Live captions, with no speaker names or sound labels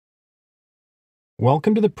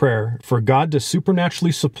Welcome to the prayer for God to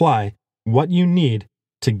supernaturally supply what you need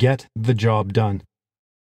to get the job done.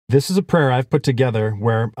 This is a prayer I've put together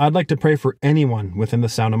where I'd like to pray for anyone within the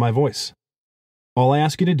sound of my voice. All I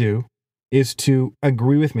ask you to do is to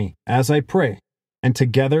agree with me as I pray, and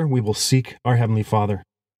together we will seek our Heavenly Father.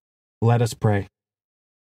 Let us pray.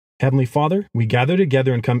 Heavenly Father, we gather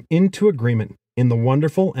together and come into agreement in the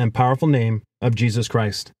wonderful and powerful name of Jesus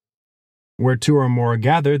Christ. Where two or more are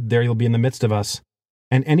gathered, there you'll be in the midst of us,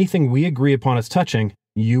 and anything we agree upon as touching,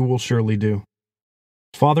 you will surely do.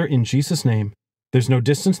 Father, in Jesus' name, there's no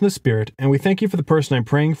distance in the Spirit, and we thank you for the person I'm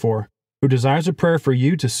praying for, who desires a prayer for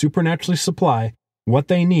you to supernaturally supply what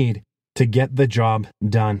they need to get the job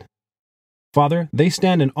done. Father, they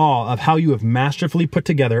stand in awe of how you have masterfully put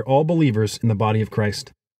together all believers in the body of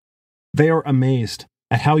Christ. They are amazed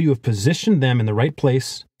at how you have positioned them in the right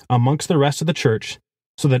place amongst the rest of the church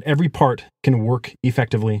so that every part can work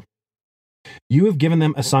effectively. You have given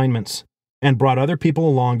them assignments and brought other people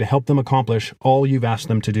along to help them accomplish all you've asked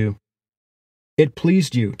them to do. It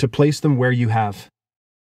pleased you to place them where you have.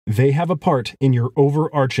 They have a part in your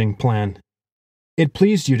overarching plan. It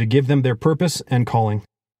pleased you to give them their purpose and calling.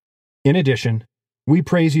 In addition, we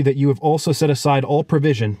praise you that you have also set aside all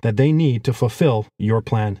provision that they need to fulfill your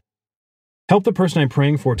plan. Help the person I'm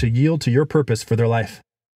praying for to yield to your purpose for their life.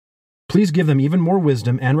 Please give them even more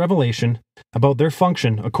wisdom and revelation about their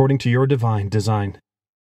function according to your divine design.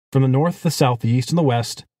 From the north, the south, the east, and the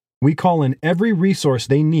west, we call in every resource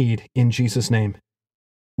they need in Jesus' name.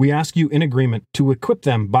 We ask you in agreement to equip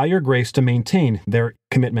them by your grace to maintain their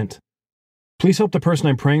commitment. Please help the person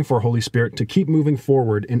I'm praying for, Holy Spirit, to keep moving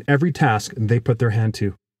forward in every task they put their hand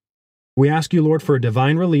to. We ask you, Lord, for a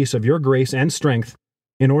divine release of your grace and strength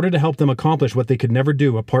in order to help them accomplish what they could never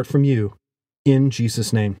do apart from you, in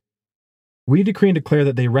Jesus' name. We decree and declare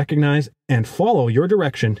that they recognize and follow your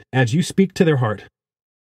direction as you speak to their heart.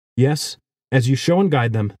 Yes, as you show and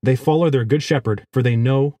guide them, they follow their good shepherd, for they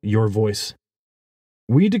know your voice.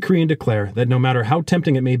 We decree and declare that no matter how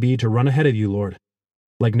tempting it may be to run ahead of you, Lord,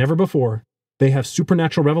 like never before, they have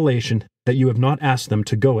supernatural revelation that you have not asked them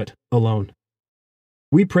to go it alone.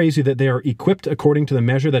 We praise you that they are equipped according to the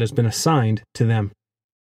measure that has been assigned to them.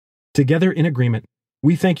 Together in agreement,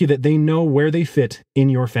 we thank you that they know where they fit in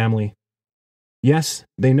your family. Yes,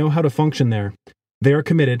 they know how to function there. They are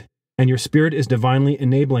committed, and your Spirit is divinely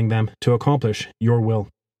enabling them to accomplish your will.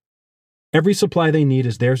 Every supply they need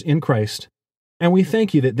is theirs in Christ, and we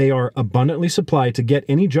thank you that they are abundantly supplied to get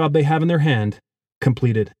any job they have in their hand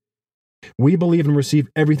completed. We believe and receive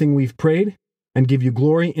everything we've prayed, and give you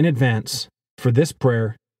glory in advance, for this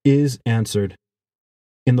prayer is answered.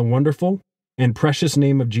 In the wonderful and precious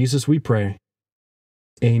name of Jesus we pray.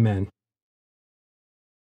 Amen.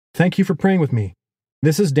 Thank you for praying with me.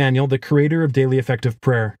 This is Daniel, the creator of Daily Effective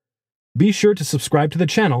Prayer. Be sure to subscribe to the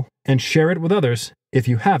channel and share it with others if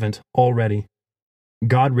you haven't already.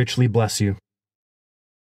 God richly bless you.